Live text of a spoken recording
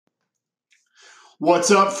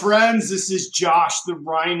What's up, friends? This is Josh the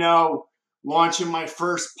Rhino launching my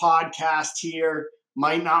first podcast here.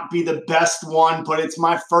 Might not be the best one, but it's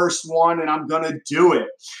my first one and I'm going to do it.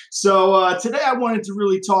 So today I wanted to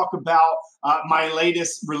really talk about my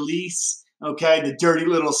latest release, okay, the dirty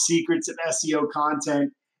little secrets of SEO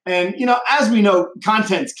content. And, as we know,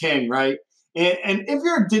 content's king, right? And if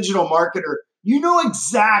you're a digital marketer, you know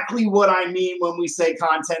exactly what I mean when we say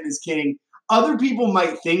content is king. Other people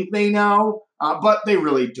might think they know, but they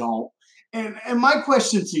really don't. And my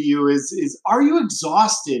question to you is are you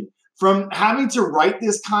exhausted from having to write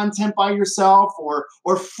this content by yourself, or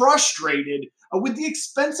frustrated with the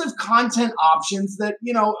expensive content options that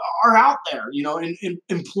are out there? In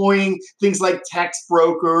employing things like text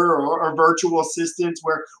broker or virtual assistants,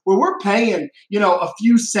 where we're paying a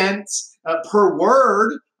few cents per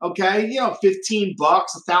word. Okay, 15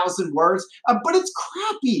 bucks, 1,000 words, but it's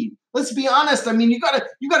crappy. Let's be honest. I mean, you gotta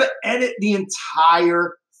edit the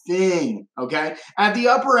entire thing. Okay, at the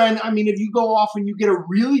upper end, I mean, if you go off and you get a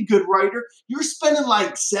really good writer, you're spending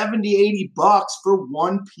like 70, 80 bucks for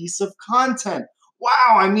one piece of content.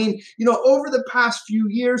 Wow. I mean, over the past few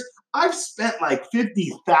years, I've spent like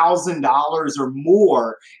 $50,000 or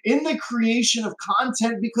more in the creation of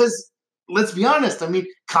content because, let's be honest, I mean,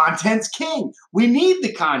 content's king. We need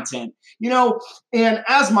the content, and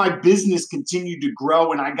as my business continued to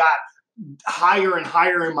grow and I got higher and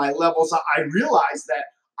higher in my levels, I realized that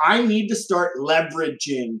I need to start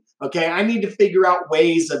leveraging. Okay, I need to figure out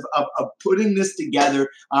ways of putting this together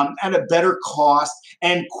at a better cost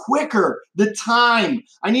and quicker. The time,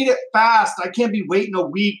 I need it fast. I can't be waiting a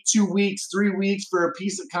week, 2 weeks, 3 weeks for a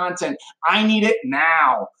piece of content. I need it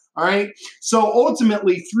now. All right. So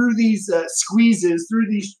ultimately, through these squeezes, through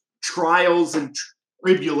these trials and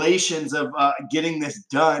tribulations of getting this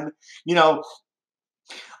done,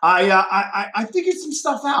 I figured some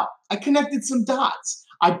stuff out. I connected some dots.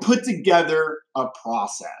 I put together a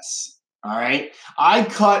process. All right. I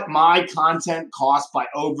cut my content cost by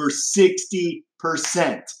over 60%.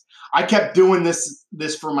 I kept doing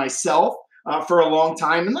this for myself for a long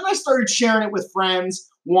time. And then I started sharing it with friends,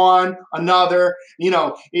 one, another,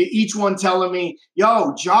 each one telling me,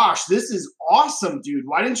 yo, Josh, this is awesome, dude.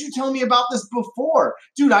 Why didn't you tell me about this before?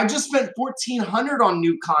 Dude, I just spent $1,400 on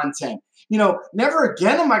new content. Never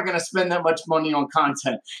again am I going to spend that much money on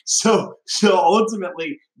content. So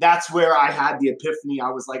ultimately, that's where I had the epiphany.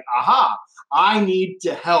 I was like, aha, I need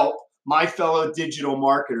to help my fellow digital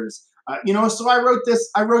marketers. So I wrote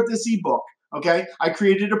this ebook. Okay, I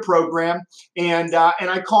created a program and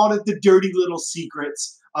I called it the Dirty Little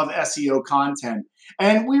Secrets of SEO Content.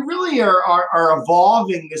 And we really are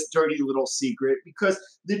evolving this dirty little secret because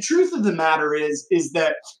the truth of the matter is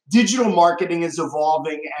that digital marketing is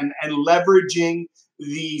evolving and leveraging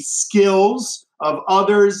the skills of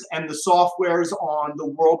others and the softwares on the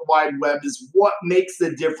World Wide Web is what makes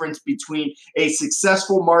the difference between a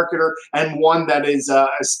successful marketer and one that is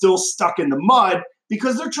still stuck in the mud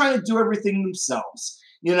because they're trying to do everything themselves.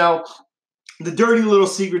 The Dirty Little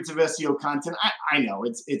Secrets of SEO Content. I know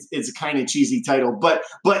it's a kind of cheesy title, but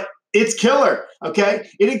it's killer. Okay,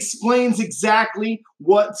 it explains exactly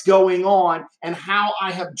what's going on and how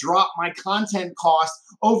I have dropped my content cost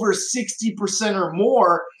over 60% or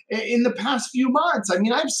more in the past few months. I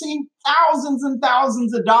mean, I've seen thousands and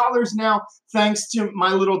thousands of dollars now thanks to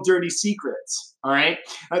my little dirty secrets. All right,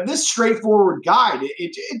 this straightforward guide,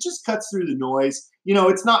 it just cuts through the noise.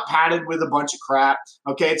 It's not padded with a bunch of crap.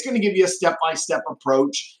 Okay, it's going to give you a step-by-step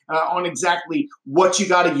approach on exactly what you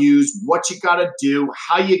got to use, what you got to do,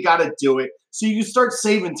 how you got to do it, so you can start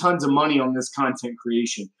saving tons of money on this content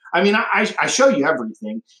creation. I mean, I show you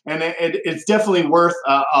everything, and it's definitely worth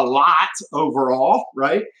a lot overall,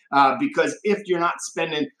 right? Because if you're not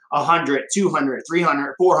spending $100, $200,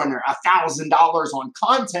 $300, $400, $1,000 on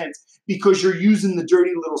content because you're using the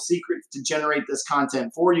dirty little secrets to generate this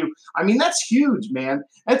content for you, I mean, that's huge, man.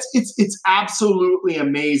 It's absolutely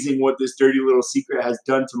amazing what this dirty little secret has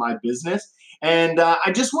done to my business. And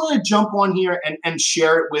I just want to jump on here and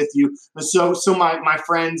share it with you, so my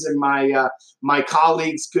friends and my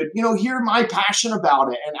colleagues could hear my passion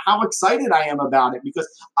about it and how excited I am about it, because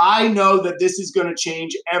I know that this is going to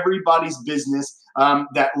change everybody's business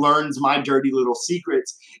that learns my dirty little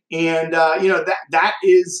secrets, and that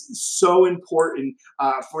is so important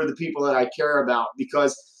for the people that I care about,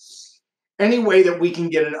 because any way that we can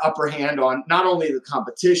get an upper hand on not only the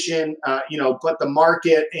competition, but the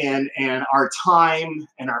market and our time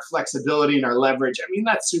and our flexibility and our leverage. I mean,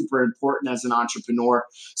 that's super important as an entrepreneur.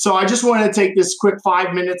 So I just wanted to take this quick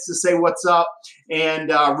 5 minutes to say what's up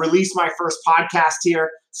and release my first podcast here.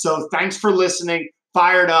 So thanks for listening.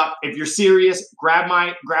 fired up. If you're serious, grab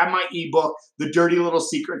my ebook, The Dirty Little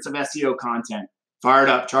Secrets of SEO Content. Fired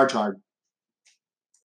up, charge hard.